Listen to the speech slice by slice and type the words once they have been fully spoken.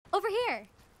Over here.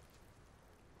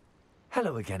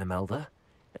 Hello again, Imelda.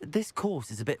 This course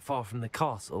is a bit far from the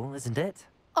castle, isn't it?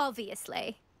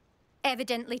 Obviously.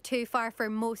 Evidently too far for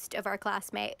most of our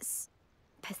classmates.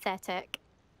 Pathetic.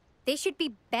 They should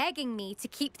be begging me to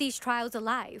keep these trials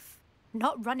alive,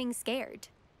 not running scared.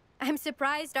 I'm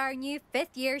surprised our new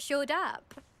 5th year showed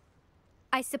up.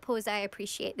 I suppose I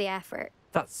appreciate the effort.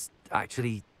 That's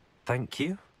actually... thank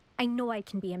you. I know I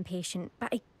can be impatient, but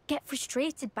I get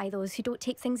frustrated by those who don't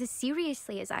take things as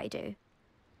seriously as I do.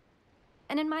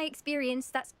 And in my experience,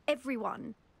 that's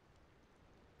everyone.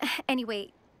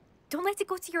 Anyway, don't let it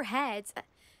go to your head.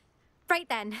 Right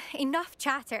then, enough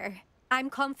chatter. I'm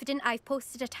confident I've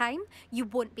posted a time you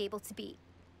won't be able to beat.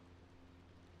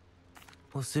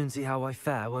 We'll soon see how I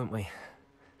fare, won't we?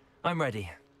 I'm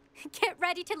ready. Get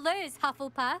ready to lose,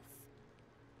 Hufflepuff.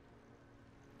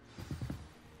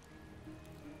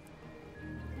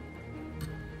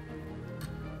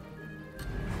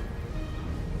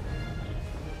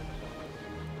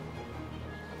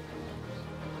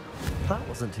 That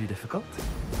wasn't too difficult.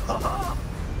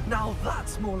 Now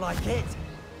that's more like it!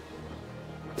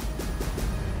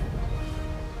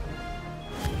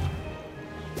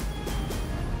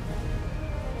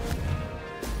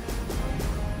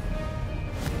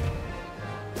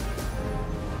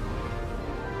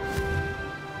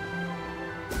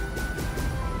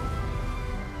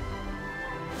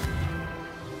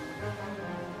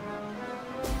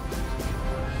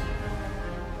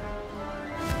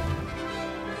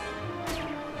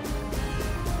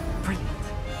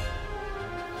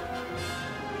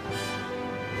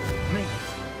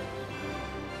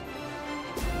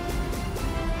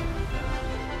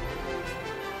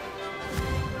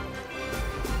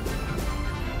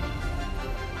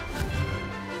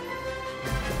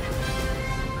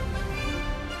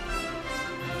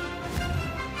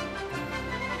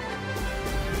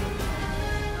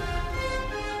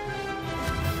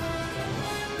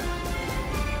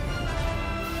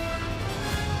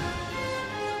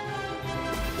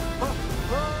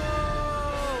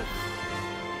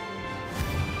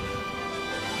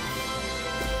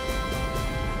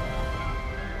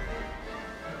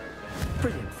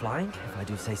 Brilliant flying, if I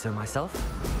do say so myself.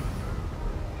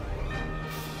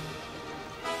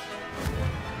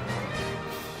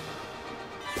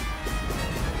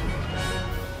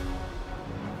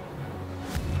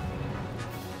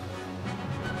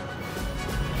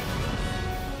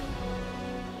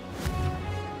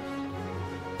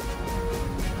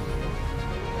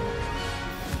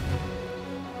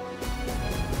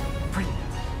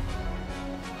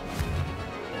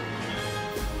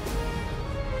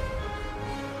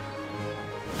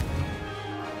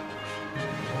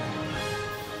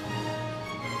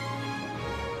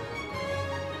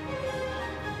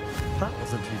 That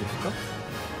wasn't too difficult.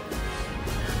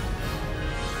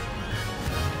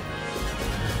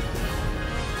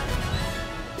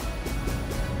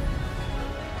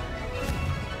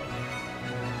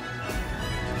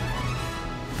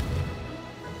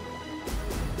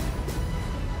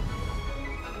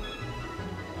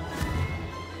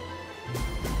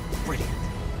 Brilliant.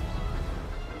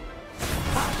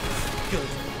 Ah, good.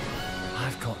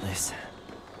 I've got this.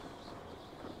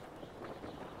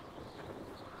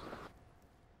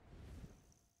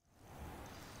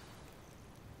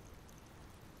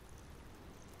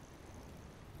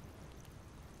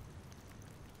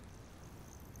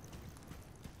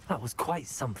 That was quite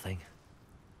something.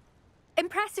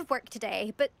 Impressive work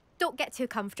today, but don't get too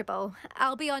comfortable.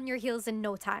 I'll be on your heels in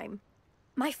no time.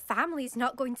 My family's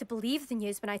not going to believe the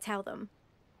news when I tell them.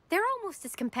 They're almost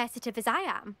as competitive as I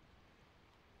am.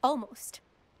 Almost.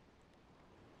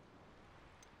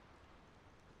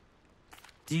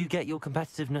 Do you get your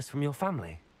competitiveness from your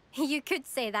family? You could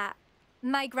say that.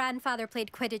 My grandfather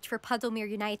played Quidditch for Puddlemere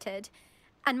United.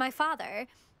 And my father,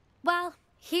 well,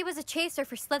 he was a chaser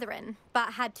for Slytherin,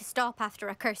 but had to stop after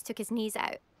a curse took his knees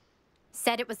out.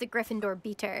 Said it was the Gryffindor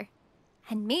beater.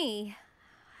 And me,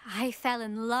 I fell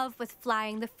in love with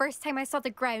flying the first time I saw the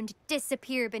ground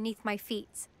disappear beneath my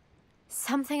feet.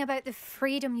 Something about the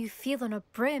freedom you feel on a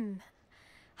broom.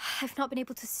 I've not been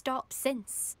able to stop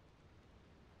since.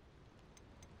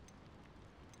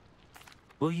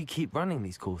 Will you keep running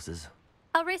these courses?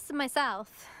 I'll race them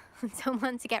myself. Don't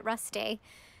want to get rusty.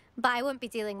 But I won't be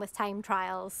dealing with time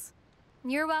trials.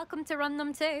 You're welcome to run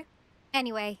them too.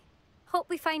 Anyway, hope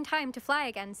we find time to fly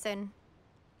again soon.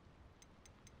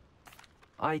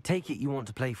 I take it you want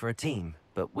to play for a team,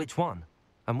 but which one?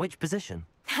 And which position?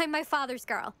 I'm my father's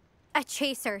girl. A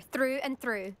chaser through and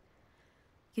through.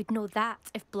 You'd know that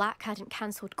if Black hadn't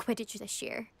cancelled Quidditch this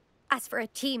year. As for a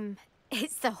team,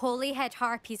 it's the Holyhead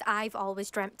Harpies I've always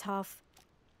dreamt of.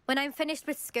 When I'm finished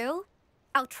with school,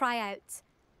 I'll try out.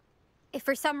 If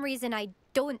for some reason I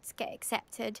don't get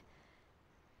accepted,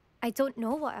 I don't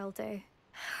know what I'll do.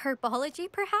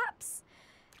 Herbology, perhaps?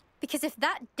 Because if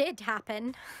that did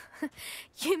happen,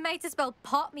 you might as well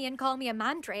pot me and call me a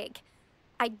mandrake.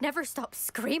 I'd never stop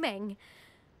screaming.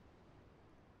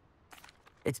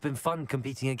 It's been fun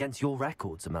competing against your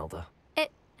records, Imelda.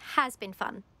 It has been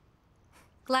fun.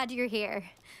 Glad you're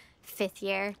here. 5th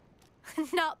year.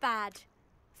 Not bad.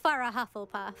 For a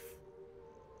Hufflepuff.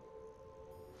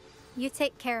 You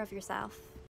take care of yourself.